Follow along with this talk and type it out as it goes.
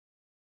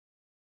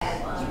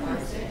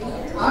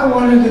I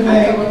wanted to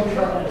make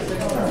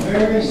a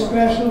very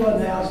special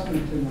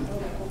announcement tonight.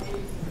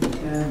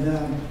 And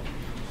I'll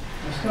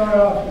start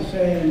off with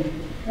saying,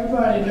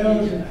 everybody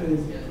knows that the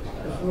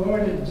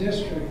Florida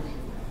district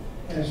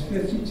has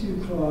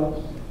 52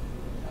 clubs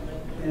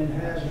and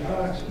has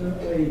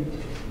approximately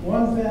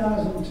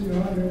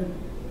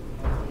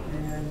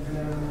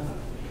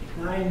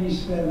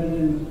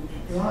 1,297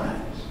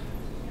 lines.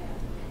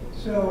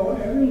 So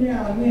every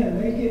now and then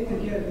they get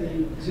together,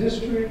 the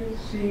district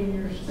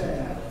senior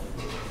staff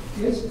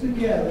gets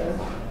together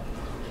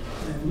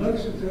and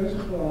looks at those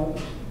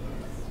clubs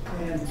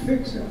and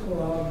picks a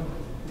club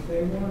that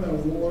they want to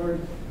award,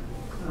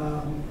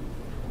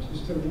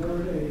 just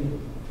award an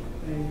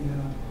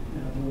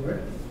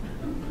award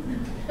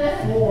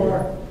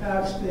for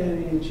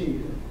outstanding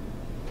achievement.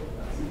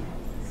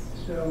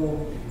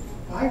 So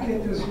I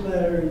get this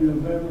letter in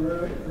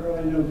November,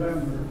 early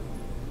November,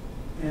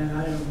 and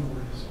I don't know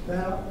what it's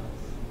about,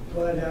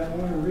 but I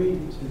want to read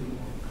it to you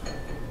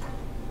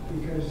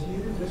because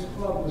this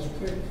club was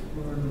picked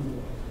for an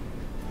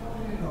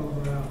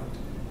award.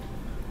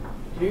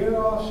 Dear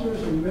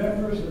officers and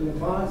members of the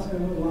Ponce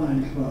Inlet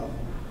Line Club,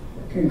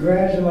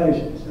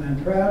 congratulations.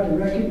 I'm proud to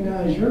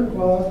recognize your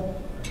club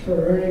for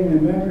earning the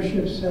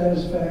Membership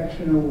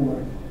Satisfaction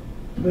Award.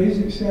 Please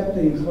accept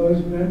the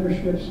enclosed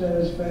Membership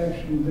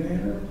Satisfaction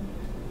banner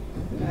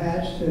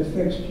attached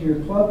affixed to your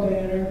club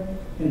banner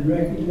in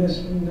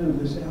recognition of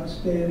this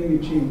outstanding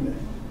achievement.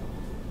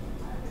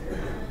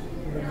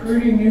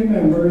 Recruiting new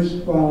members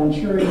while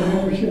ensuring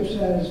membership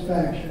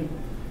satisfaction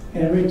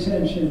and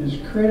retention is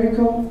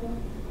critical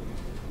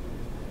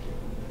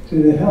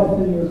to the health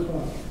of your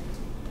club.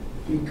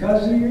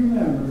 Because of your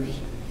members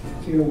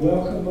feel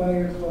welcomed by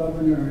your club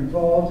and are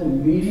involved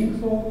in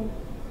meaningful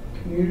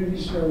community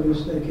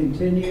service, they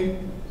continue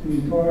to be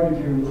part of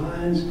your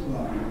Lions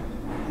Club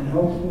and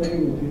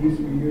hopefully will be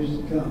for years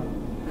to come.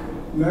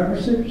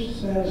 Membership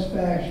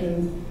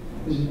satisfaction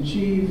is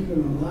achieved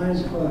when the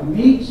Lions Club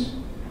meets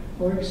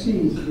or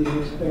exceeds the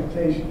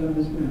expectation of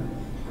its members.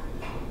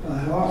 By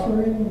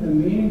offering the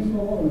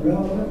meaningful and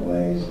relevant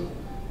ways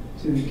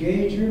to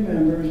engage your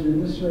members in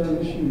the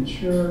service, you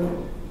ensure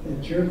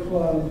that your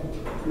club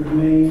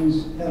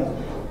remains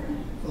healthy,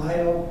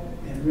 vital,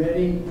 and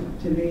ready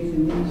to meet the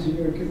needs of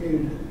your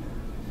community.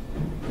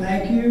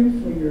 Thank you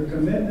for your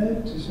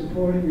commitment to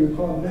supporting your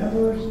club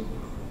members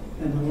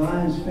and the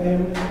Lions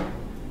family.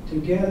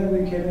 Together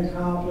we can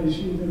accomplish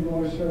even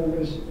more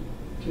service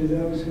to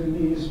those who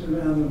need us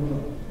around the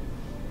world.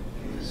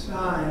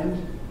 Signed,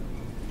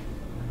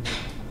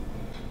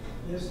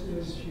 this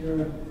is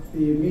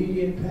the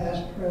immediate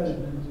past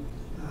president,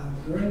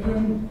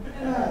 Brendan,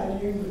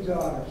 your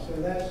daughter. So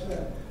that's,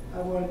 I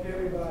want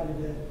everybody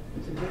to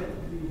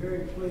be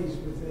very pleased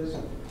with this,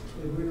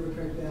 that we were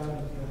picked out of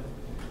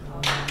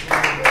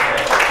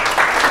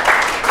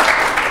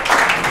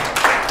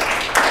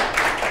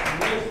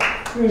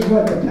here's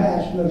what the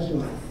patch looks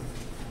like.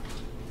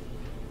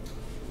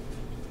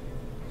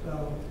 So,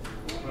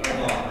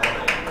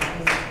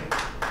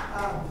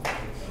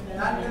 and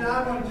I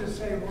want to just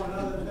say one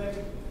other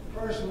thing.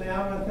 Personally, I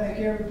want to thank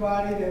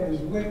everybody that was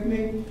with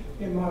me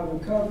in my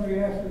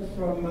recovery effort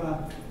from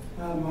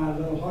my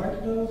little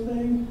heart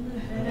thing.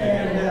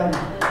 And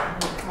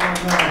I'm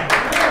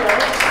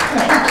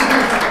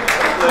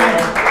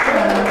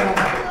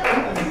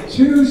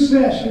 2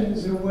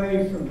 sessions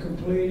away from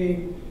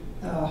completing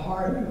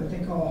what they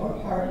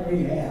call heart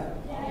rehab.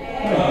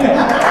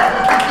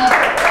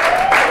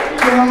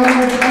 So I'm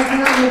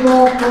not the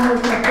golf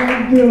course. I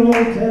can do a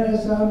little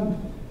tennis.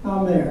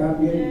 I'm there.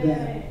 I'm getting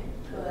back.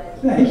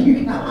 Thank you,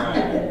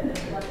 guys.